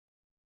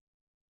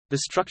The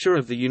structure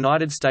of the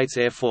United States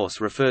Air Force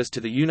refers to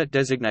the unit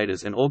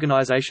designators and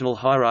organizational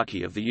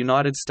hierarchy of the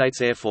United States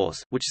Air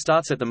Force, which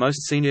starts at the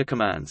most senior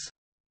commands.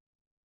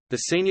 The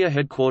senior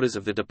headquarters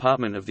of the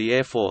Department of the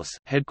Air Force,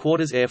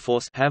 Headquarters Air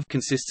Force,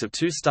 consists of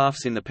two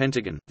staffs in the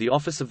Pentagon, the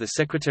Office of the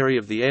Secretary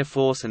of the Air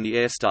Force and the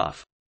Air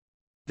Staff.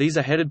 These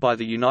are headed by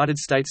the United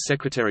States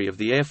Secretary of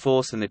the Air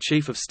Force and the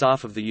Chief of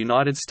Staff of the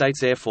United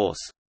States Air Force.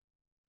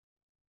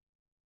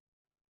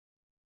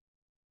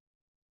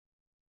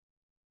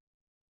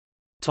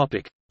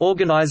 Topic: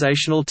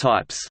 Organizational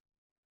types.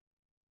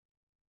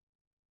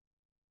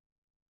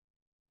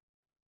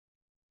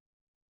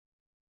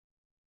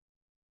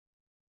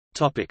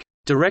 Topic: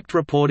 Direct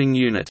Reporting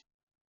Unit.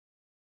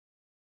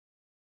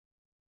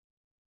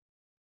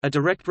 A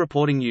Direct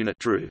Reporting Unit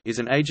 (DRU) is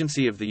an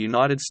agency of the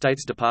United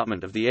States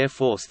Department of the Air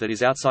Force that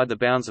is outside the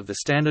bounds of the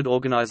standard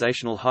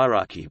organizational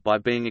hierarchy by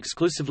being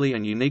exclusively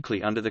and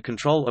uniquely under the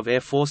control of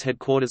Air Force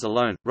Headquarters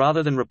alone,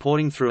 rather than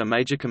reporting through a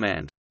major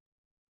command.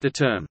 The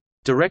term,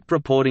 "Direct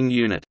Reporting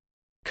Unit,"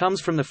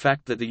 comes from the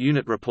fact that the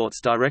unit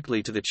reports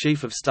directly to the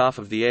Chief of Staff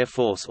of the Air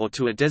Force or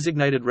to a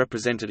designated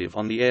representative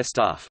on the Air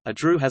Staff. A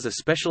DRU has a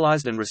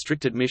specialized and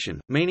restricted mission,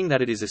 meaning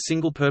that it is a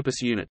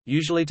single-purpose unit,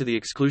 usually to the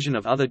exclusion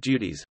of other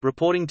duties,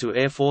 reporting to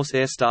Air Force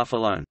Air Staff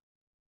alone.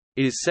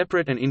 It is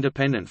separate and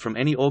independent from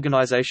any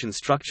organization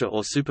structure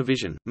or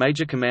supervision,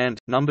 major command,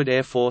 numbered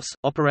Air Force,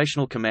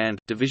 operational command,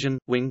 division,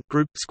 wing,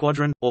 group,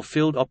 squadron, or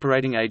field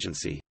operating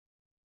agency.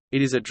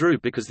 It is a DRU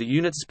because the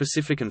unit's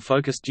specific and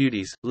focused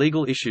duties,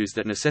 legal issues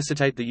that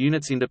necessitate the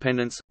unit's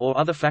independence, or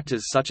other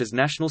factors such as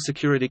national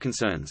security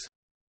concerns.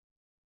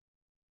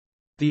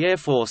 The Air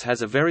Force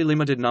has a very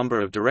limited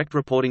number of direct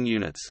reporting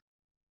units.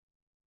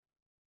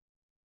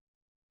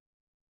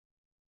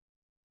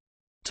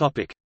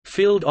 Topic: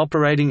 Field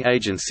Operating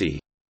Agency.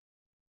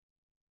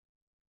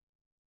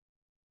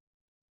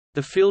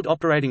 The Field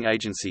Operating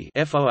Agency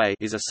 (FOA)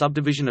 is a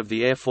subdivision of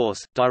the Air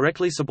Force,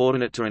 directly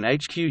subordinate to an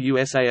HQ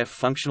USAF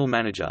functional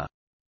manager.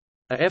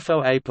 A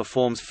FOA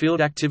performs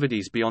field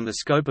activities beyond the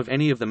scope of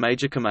any of the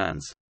major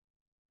commands.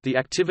 The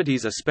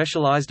activities are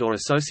specialized or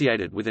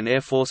associated with an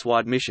Air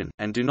Force-wide mission,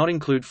 and do not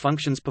include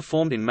functions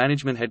performed in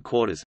management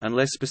headquarters,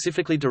 unless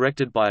specifically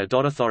directed by a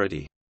DOT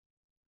authority.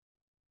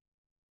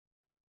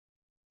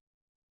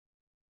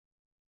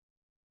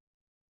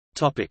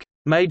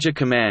 Major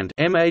Command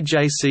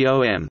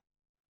 (MAJCOM).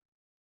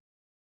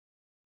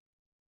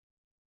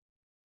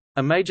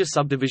 A major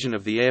subdivision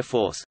of the Air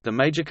Force, the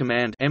Major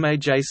Command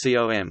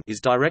 (MAJCOM) is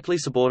directly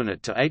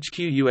subordinate to HQ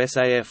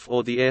USAF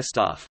or the Air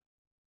Staff.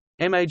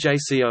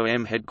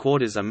 MAJCOM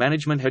headquarters are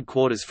management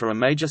headquarters for a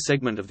major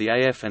segment of the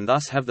AF and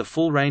thus have the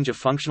full range of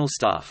functional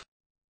staff.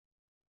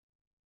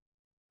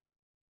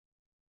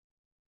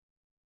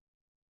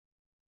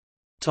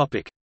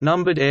 Topic: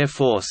 Numbered Air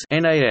Force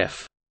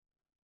 (NAF).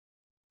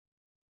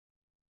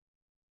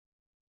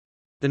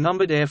 The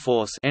Numbered Air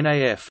Force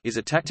 (NAF) is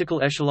a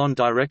tactical echelon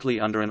directly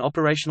under an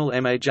operational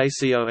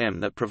MAJCOM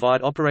that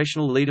provide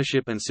operational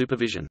leadership and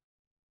supervision.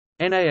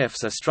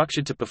 NAFs are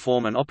structured to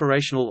perform an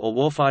operational or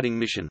warfighting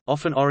mission,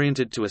 often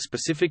oriented to a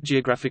specific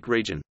geographic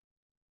region.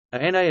 A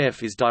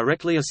NAF is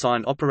directly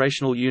assigned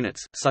operational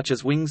units, such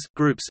as wings,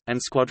 groups,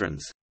 and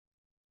squadrons.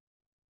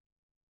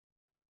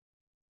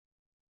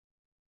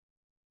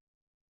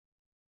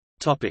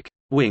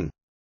 Wing.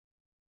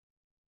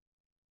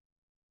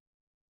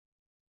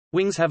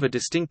 Wings have a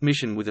distinct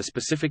mission with a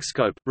specific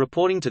scope,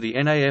 reporting to the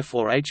NAF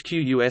or HQ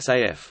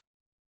USAF.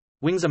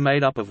 Wings are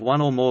made up of one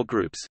or more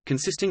groups,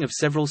 consisting of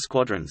several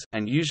squadrons,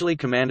 and usually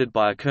commanded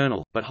by a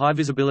colonel, but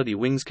high-visibility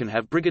wings can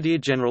have brigadier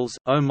generals,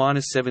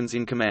 O-7s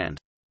in command.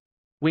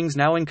 Wings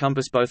now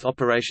encompass both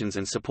operations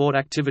and support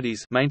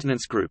activities,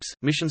 maintenance groups,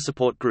 mission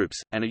support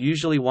groups, and are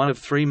usually one of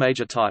three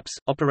major types: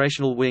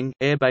 operational wing,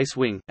 air base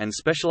wing, and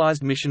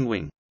specialized mission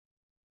wing.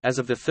 As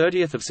of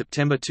 30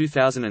 September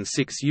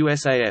 2006,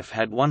 USAF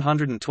had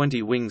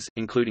 120 wings,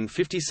 including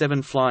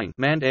 57 flying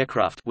manned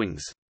aircraft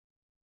wings.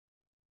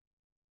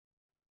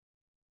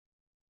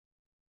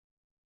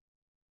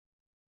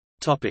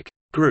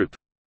 Group.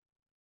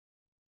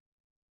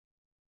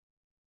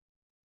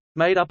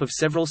 Made up of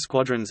several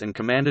squadrons and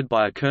commanded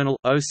by a colonel,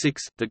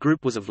 06, the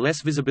group was of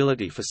less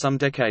visibility for some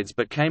decades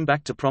but came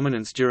back to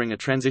prominence during a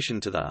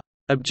transition to the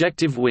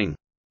objective wing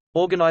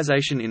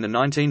organization in the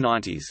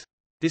 1990s.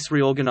 This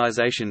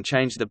reorganization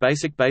changed the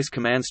basic base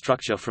command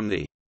structure from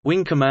the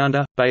wing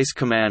commander, base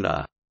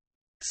commander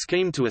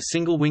scheme to a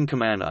single wing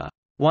commander,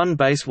 one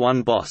base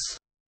one boss,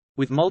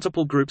 with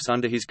multiple groups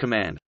under his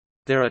command.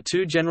 There are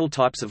two general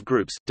types of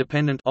groups: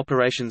 dependent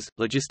operations,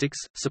 logistics,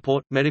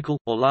 support, medical,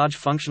 or large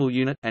functional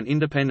unit, and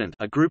independent,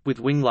 a group with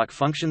wing-like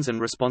functions and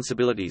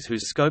responsibilities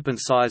whose scope and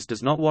size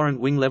does not warrant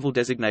wing-level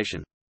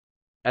designation.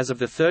 As of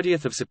 30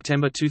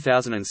 September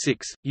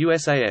 2006,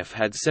 USAF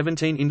had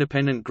 17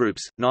 independent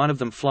groups, 9 of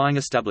them flying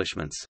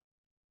establishments.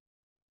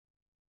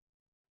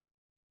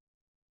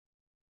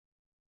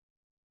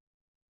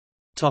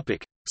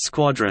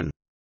 Squadron.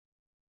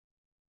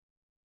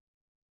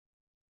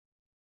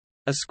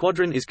 A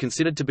squadron is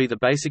considered to be the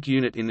basic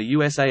unit in the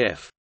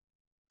USAF.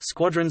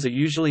 Squadrons are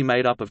usually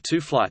made up of 2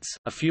 flights,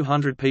 a few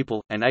hundred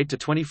people, and 8 to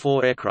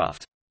 24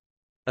 aircraft.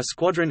 A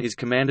squadron is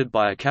commanded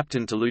by a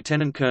captain to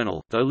lieutenant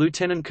colonel, though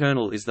lieutenant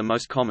colonel is the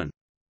most common.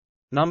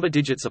 Number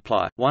digits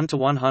apply, 1 to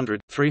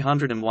 100,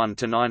 301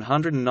 to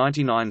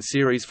 999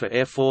 series for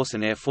Air Force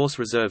and Air Force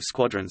Reserve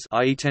squadrons,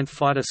 i.e. 10th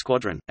Fighter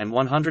Squadron, and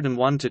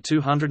 101 to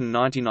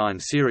 299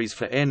 series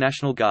for Air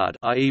National Guard,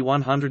 i.e.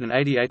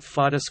 188th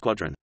Fighter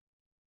Squadron.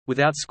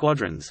 Without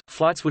squadrons,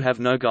 flights would have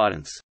no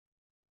guidance.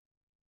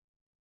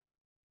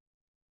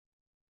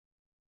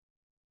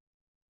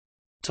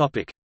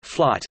 Topic: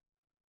 Flight.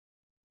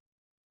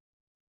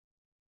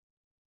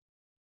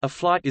 A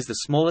flight is the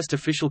smallest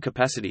official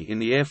capacity in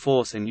the Air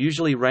Force and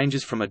usually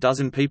ranges from a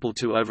dozen people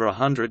to over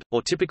 100,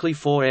 or typically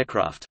 4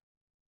 aircraft.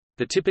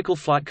 The typical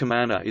flight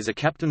commander is a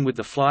captain with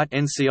the flight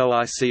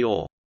NCOIC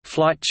or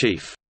flight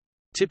chief,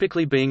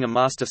 typically being a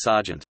master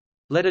sergeant.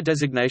 Letter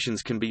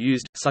designations can be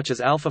used, such as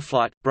Alpha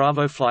Flight,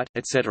 Bravo Flight,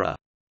 etc.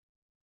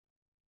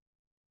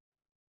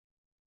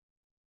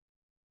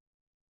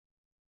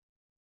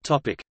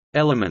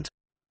 Element.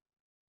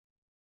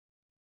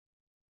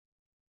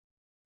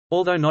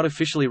 Although not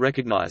officially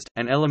recognized,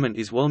 an element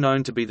is well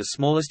known to be the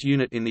smallest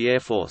unit in the Air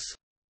Force.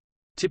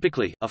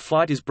 Typically, a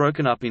flight is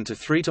broken up into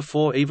 3 to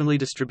 4 evenly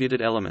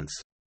distributed elements.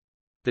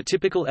 The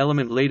typical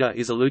element leader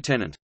is a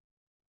lieutenant.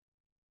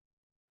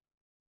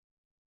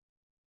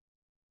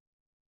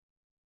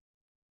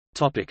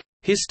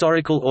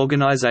 Historical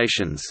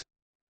organizations.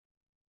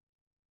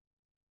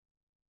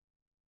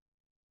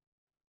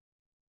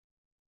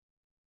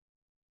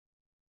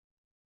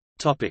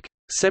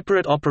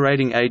 Separate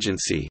operating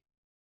agency.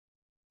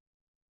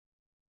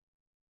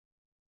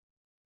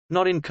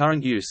 Not in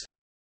current use.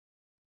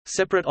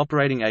 Separate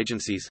operating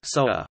agencies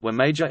were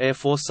major Air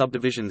Force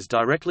subdivisions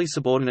directly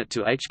subordinate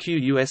to HQ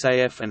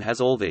USAF and has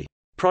all the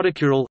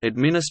procedural,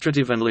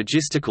 administrative and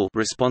logistical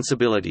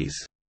responsibilities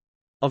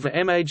of a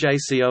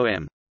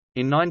MAJCOM.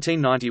 In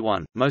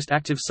 1991, most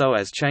active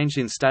SOAs changed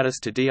in status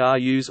to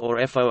DRUs or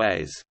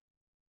FOAs.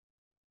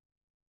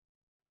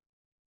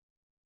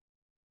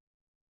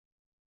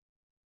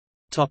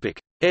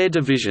 Air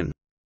Division.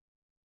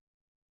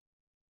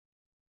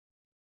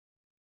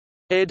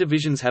 Air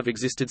divisions have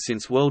existed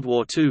since World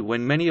War II,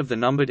 when many of the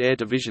numbered air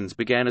divisions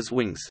began as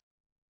wings.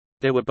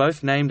 There were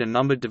both named and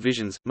numbered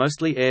divisions,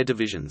 mostly air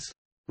divisions.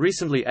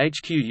 Recently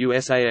HQ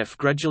USAF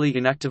gradually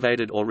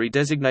inactivated or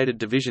redesignated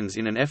divisions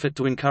in an effort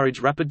to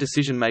encourage rapid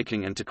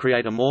decision-making and to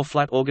create a more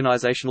flat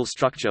organizational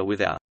structure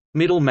without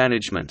middle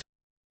management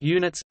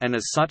units, and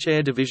as such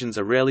air divisions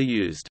are rarely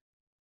used.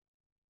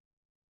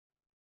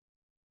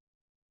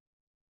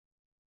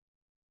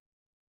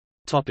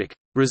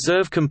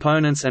 Reserve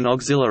components and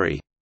auxiliary.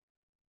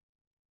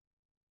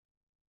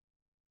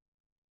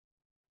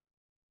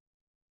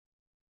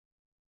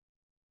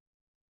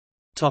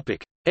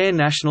 Air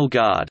National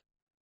Guard.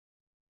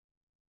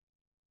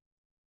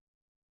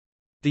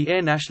 The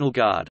Air National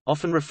Guard,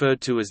 often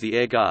referred to as the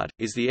Air Guard,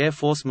 is the Air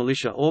Force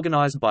militia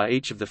organized by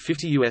each of the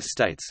 50 U.S.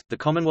 states, the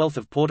Commonwealth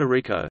of Puerto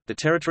Rico, the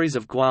territories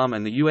of Guam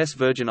and the U.S.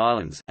 Virgin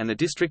Islands, and the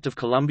District of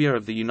Columbia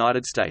of the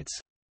United States.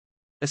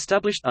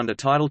 Established under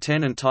Title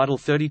 10 and Title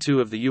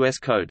 32 of the U.S.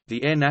 Code,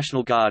 the Air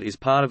National Guard is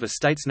part of a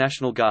state's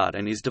National Guard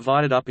and is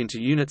divided up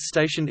into units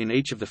stationed in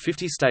each of the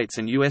 50 states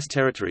and U.S.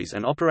 territories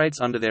and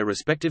operates under their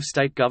respective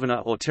state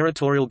governor or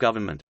territorial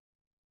government.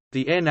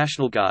 The Air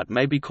National Guard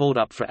may be called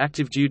up for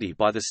active duty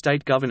by the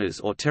state governors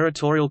or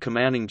territorial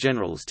commanding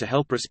generals to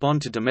help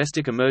respond to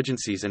domestic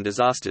emergencies and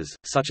disasters,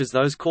 such as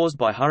those caused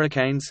by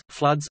hurricanes,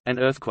 floods, and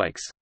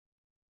earthquakes.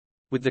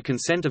 With the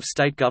consent of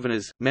state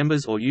governors,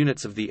 members or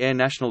units of the Air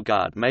National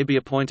Guard may be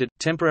appointed,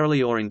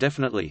 temporarily or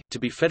indefinitely, to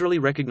be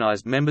federally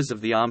recognized members of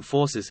the armed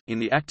forces, in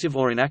the active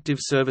or inactive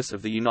service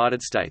of the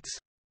United States.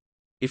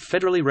 If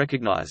federally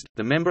recognized,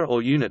 the member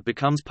or unit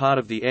becomes part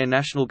of the Air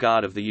National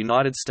Guard of the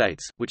United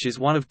States, which is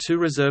one of 2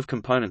 reserve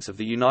components of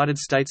the United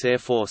States Air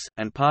Force,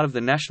 and part of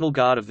the National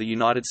Guard of the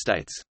United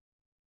States.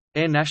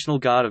 Air National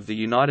Guard of the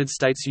United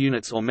States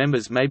units or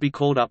members may be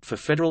called up for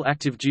federal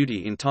active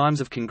duty in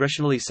times of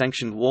congressionally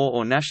sanctioned war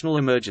or national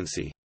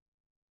emergency.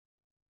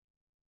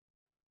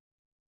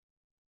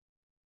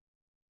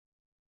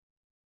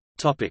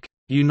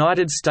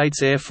 United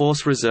States Air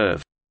Force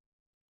Reserve.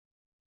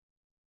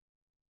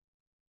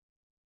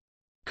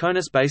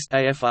 CONUS-based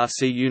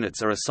AFRC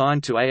units are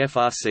assigned to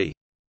AFRC.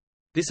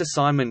 This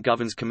assignment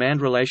governs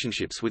command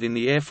relationships within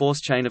the Air Force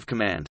chain of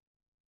command.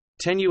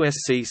 10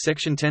 U.S.C.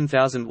 Section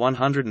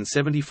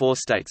 10174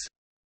 states: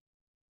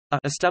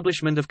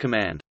 Establishment of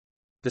Command.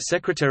 The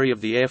Secretary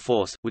of the Air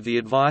Force, with the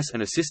advice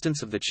and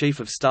assistance of the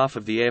Chief of Staff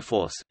of the Air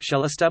Force,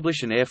 shall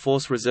establish an Air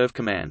Force Reserve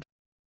Command.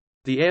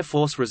 The Air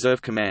Force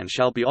Reserve Command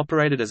shall be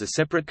operated as a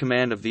separate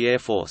command of the Air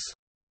Force.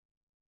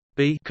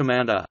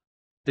 Commander.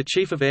 The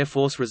Chief of Air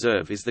Force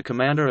Reserve is the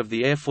commander of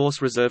the Air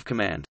Force Reserve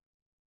Command.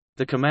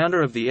 The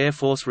commander of the Air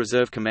Force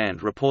Reserve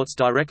Command reports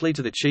directly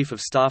to the Chief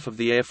of Staff of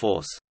the Air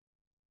Force.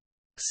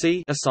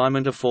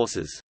 Assignment of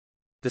forces.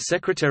 The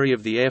Secretary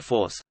of the Air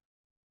Force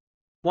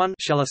 1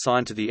 shall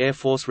assign to the Air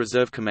Force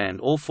Reserve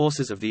Command all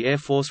forces of the Air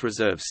Force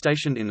Reserve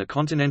stationed in the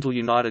continental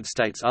United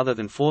States other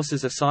than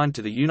forces assigned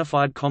to the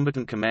Unified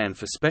Combatant Command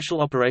for Special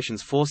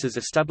Operations Forces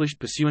established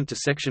pursuant to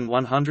Section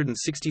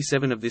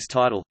 167 of this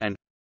title, and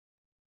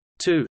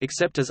 2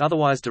 except as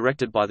otherwise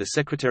directed by the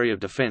Secretary of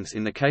Defense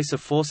in the case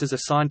of forces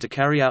assigned to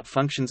carry out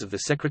functions of the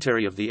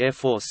Secretary of the Air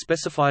Force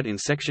specified in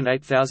Section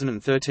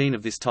 8013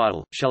 of this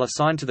title, shall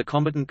assign to the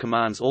combatant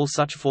commands all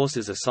such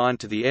forces assigned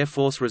to the Air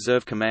Force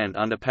Reserve Command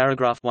under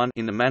paragraph 1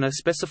 in the manner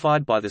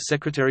specified by the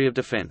Secretary of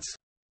Defense.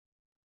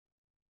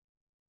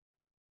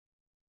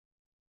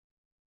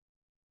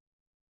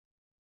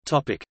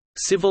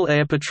 Civil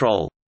Air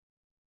Patrol.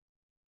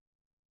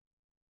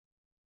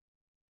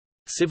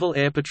 Civil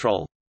Air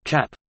Patrol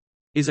 (CAP)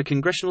 is a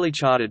congressionally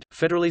chartered,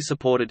 federally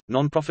supported,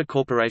 non-profit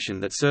corporation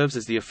that serves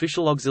as the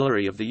official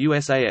auxiliary of the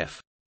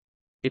USAF.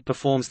 It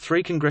performs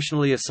 3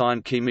 congressionally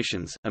assigned key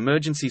missions: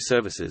 emergency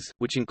services,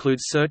 which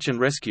includes search and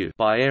rescue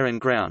by air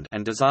and ground,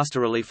 and disaster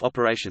relief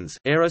operations,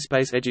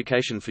 aerospace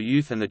education for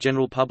youth and the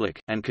general public,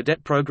 and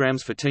cadet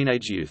programs for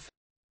teenage youth.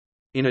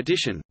 In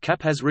addition,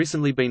 CAP has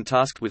recently been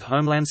tasked with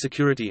Homeland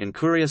Security and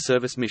courier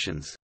service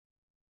missions.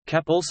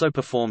 CAP also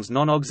performs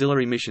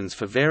non-auxiliary missions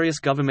for various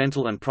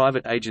governmental and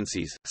private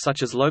agencies,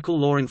 such as local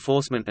law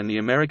enforcement and the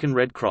American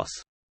Red Cross.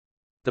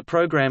 The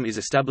program is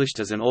established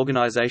as an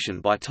organization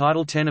by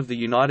Title 10 of the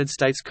United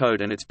States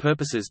Code and its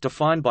purposes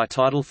defined by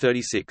Title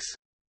 36.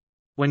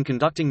 When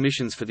conducting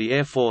missions for the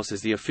Air Force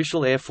as the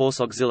official Air Force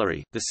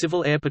auxiliary, the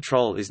Civil Air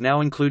Patrol is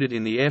now included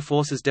in the Air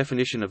Force's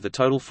definition of the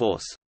total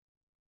force.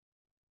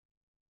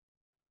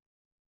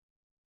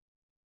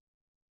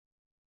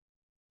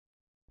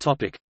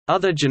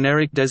 Other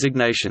generic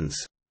designations.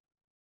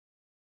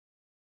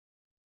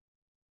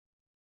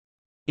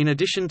 In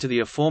addition to the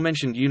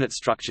aforementioned unit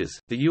structures,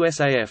 the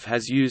USAF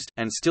has used,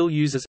 and still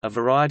uses, a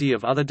variety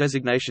of other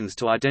designations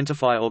to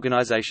identify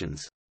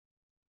organizations.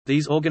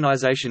 These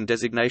organization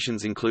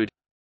designations include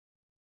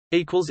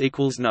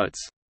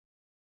Notes